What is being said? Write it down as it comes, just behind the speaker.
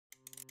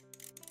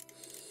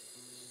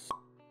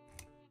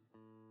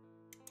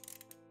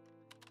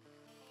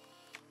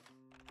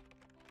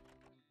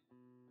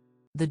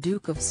The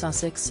Duke of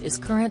Sussex is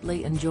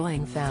currently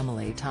enjoying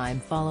family time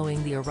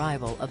following the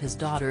arrival of his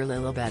daughter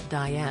Lilibet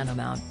Diana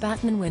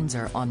Mountbatten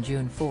Windsor on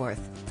June 4.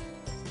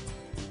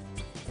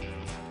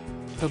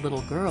 The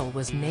little girl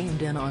was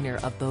named in honour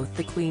of both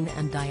the Queen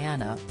and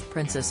Diana,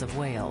 Princess of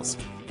Wales.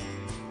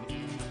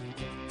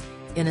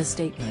 In a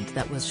statement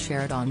that was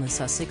shared on the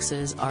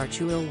Sussex's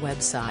Archewell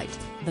website,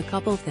 the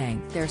couple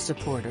thanked their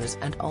supporters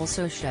and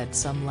also shed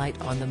some light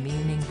on the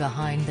meaning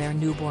behind their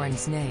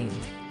newborn's name.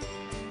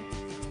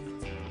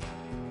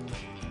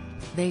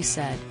 They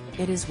said,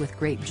 "It is with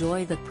great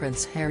joy that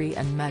Prince Harry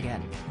and Meghan,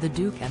 the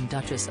Duke and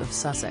Duchess of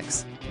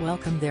Sussex,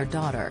 welcome their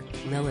daughter,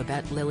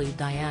 Lilibet Lily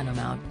Diana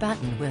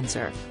Mountbatten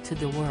Windsor, to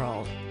the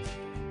world."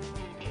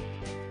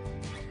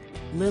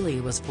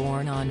 Lily was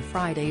born on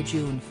Friday,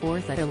 June 4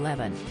 at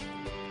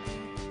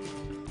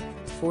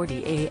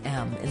 11:40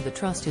 a.m. in the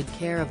trusted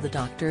care of the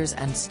doctors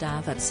and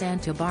staff at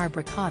Santa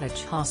Barbara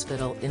Cottage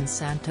Hospital in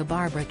Santa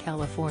Barbara,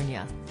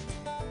 California.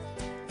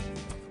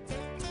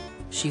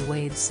 She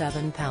weighed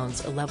 7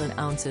 pounds 11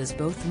 ounces.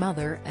 Both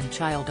mother and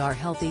child are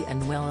healthy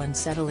and well and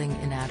settling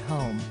in at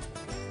home.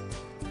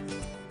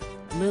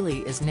 Lily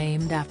is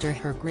named after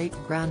her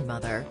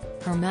great-grandmother,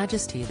 Her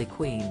Majesty the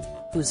Queen,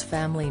 whose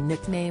family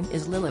nickname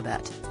is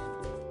Lilibet.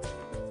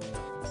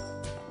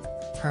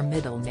 Her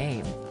middle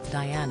name,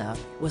 Diana,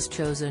 was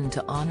chosen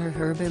to honour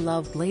her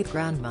beloved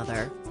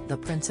late-grandmother, the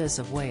Princess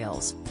of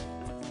Wales.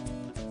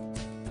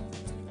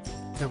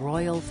 The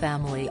royal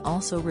family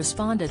also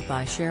responded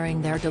by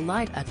sharing their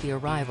delight at the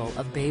arrival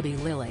of baby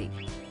Lily.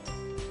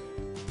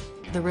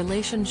 The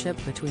relationship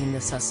between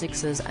the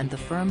Sussexes and the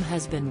firm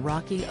has been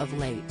rocky of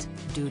late,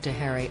 due to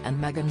Harry and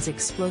Meghan's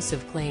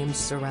explosive claims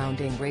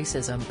surrounding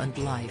racism and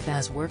life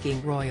as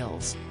working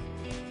royals.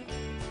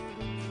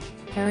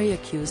 Harry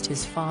accused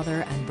his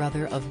father and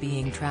brother of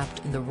being trapped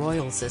in the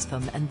royal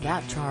system and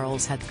that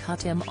Charles had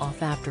cut him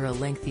off after a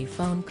lengthy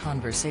phone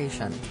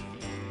conversation.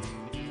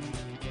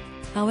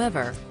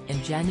 However,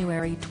 in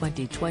January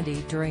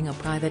 2020 during a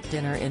private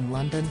dinner in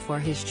London for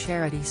his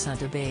charity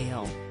Santa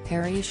Bail,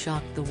 Harry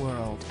shocked the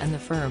world and the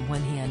firm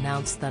when he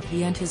announced that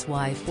he and his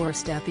wife were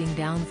stepping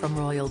down from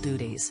royal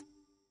duties.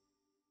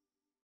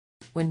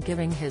 When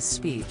giving his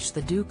speech,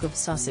 the Duke of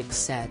Sussex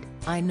said,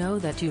 "I know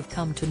that you've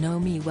come to know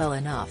me well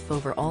enough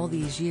over all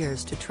these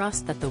years to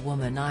trust that the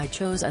woman I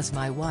chose as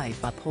my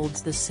wife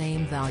upholds the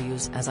same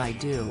values as I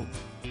do.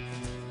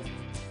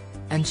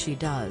 And she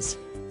does.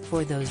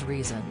 For those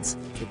reasons,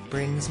 it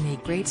brings me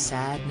great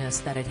sadness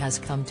that it has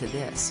come to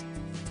this.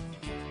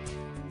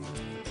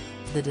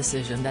 The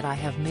decision that I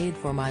have made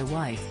for my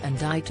wife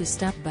and I to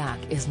step back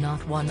is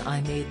not one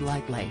I made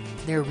lightly.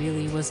 There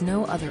really was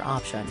no other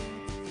option.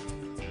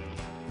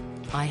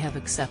 I have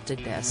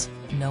accepted this,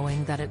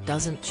 knowing that it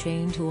doesn't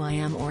change who I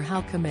am or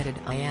how committed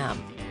I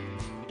am.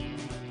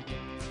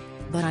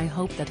 But I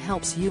hope that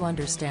helps you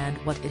understand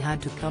what it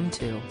had to come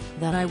to,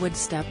 that I would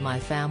step my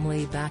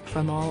family back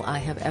from all I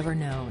have ever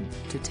known,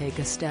 to take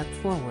a step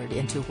forward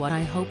into what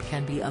I hope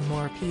can be a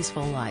more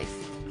peaceful life.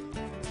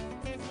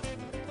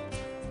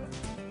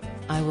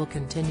 I will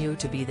continue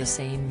to be the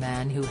same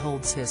man who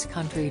holds his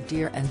country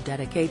dear and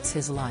dedicates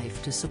his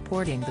life to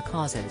supporting the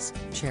causes,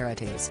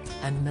 charities,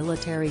 and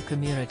military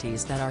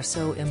communities that are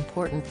so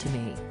important to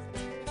me."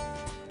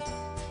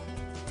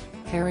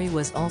 Harry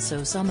was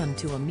also summoned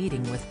to a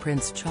meeting with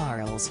Prince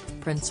Charles,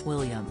 Prince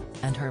William,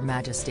 and Her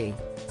Majesty.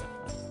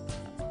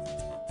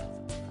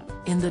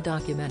 In the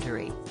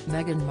documentary,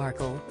 Meghan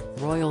Markle,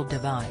 Royal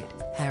Divide,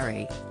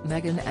 Harry,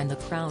 Meghan and the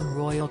Crown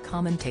Royal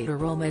commentator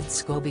Omid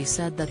Scobie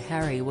said that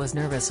Harry was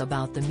nervous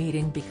about the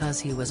meeting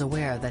because he was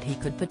aware that he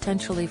could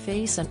potentially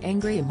face an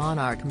angry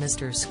monarch.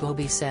 Mr.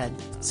 Scobie said,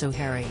 "So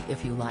Harry,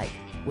 if you like,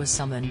 was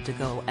summoned to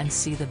go and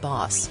see the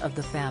boss of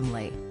the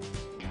family.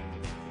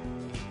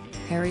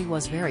 Harry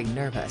was very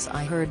nervous,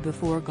 I heard,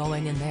 before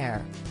going in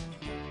there.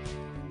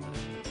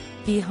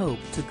 He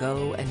hoped to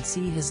go and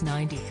see his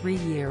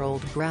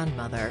 93-year-old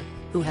grandmother,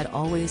 who had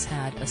always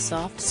had a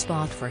soft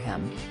spot for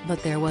him,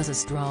 but there was a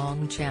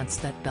strong chance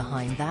that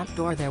behind that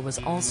door there was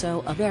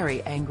also a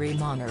very angry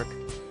monarch."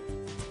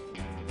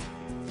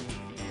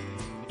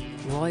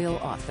 Royal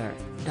author,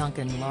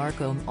 Duncan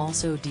Larcombe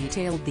also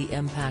detailed the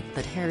impact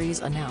that Harry's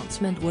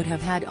announcement would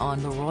have had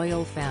on the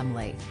royal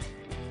family.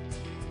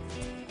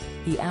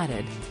 He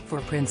added, "For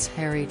Prince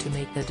Harry to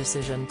make the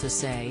decision to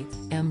say,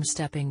 'I'm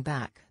stepping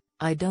back,'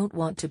 I don't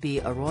want to be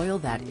a royal.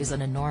 That is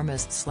an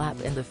enormous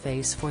slap in the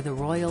face for the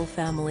royal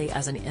family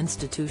as an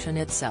institution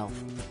itself."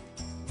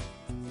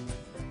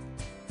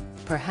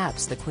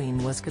 Perhaps the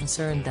Queen was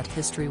concerned that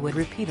history would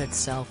repeat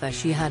itself as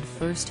she had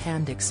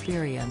first-hand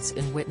experience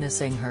in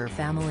witnessing her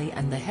family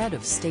and the head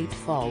of state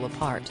fall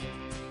apart.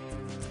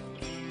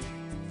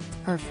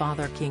 Her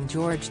father King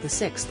George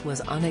VI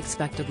was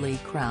unexpectedly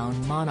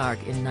crowned monarch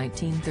in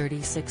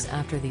 1936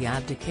 after the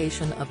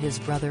abdication of his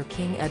brother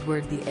King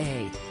Edward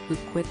VIII, who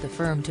quit the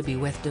firm to be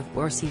with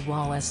divorcee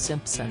Wallis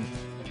Simpson.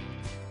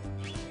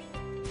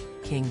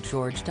 King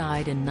George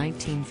died in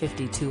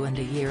 1952 and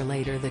a year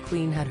later the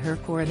Queen had her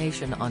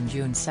coronation on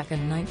June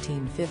 2,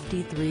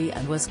 1953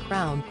 and was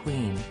crowned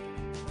Queen.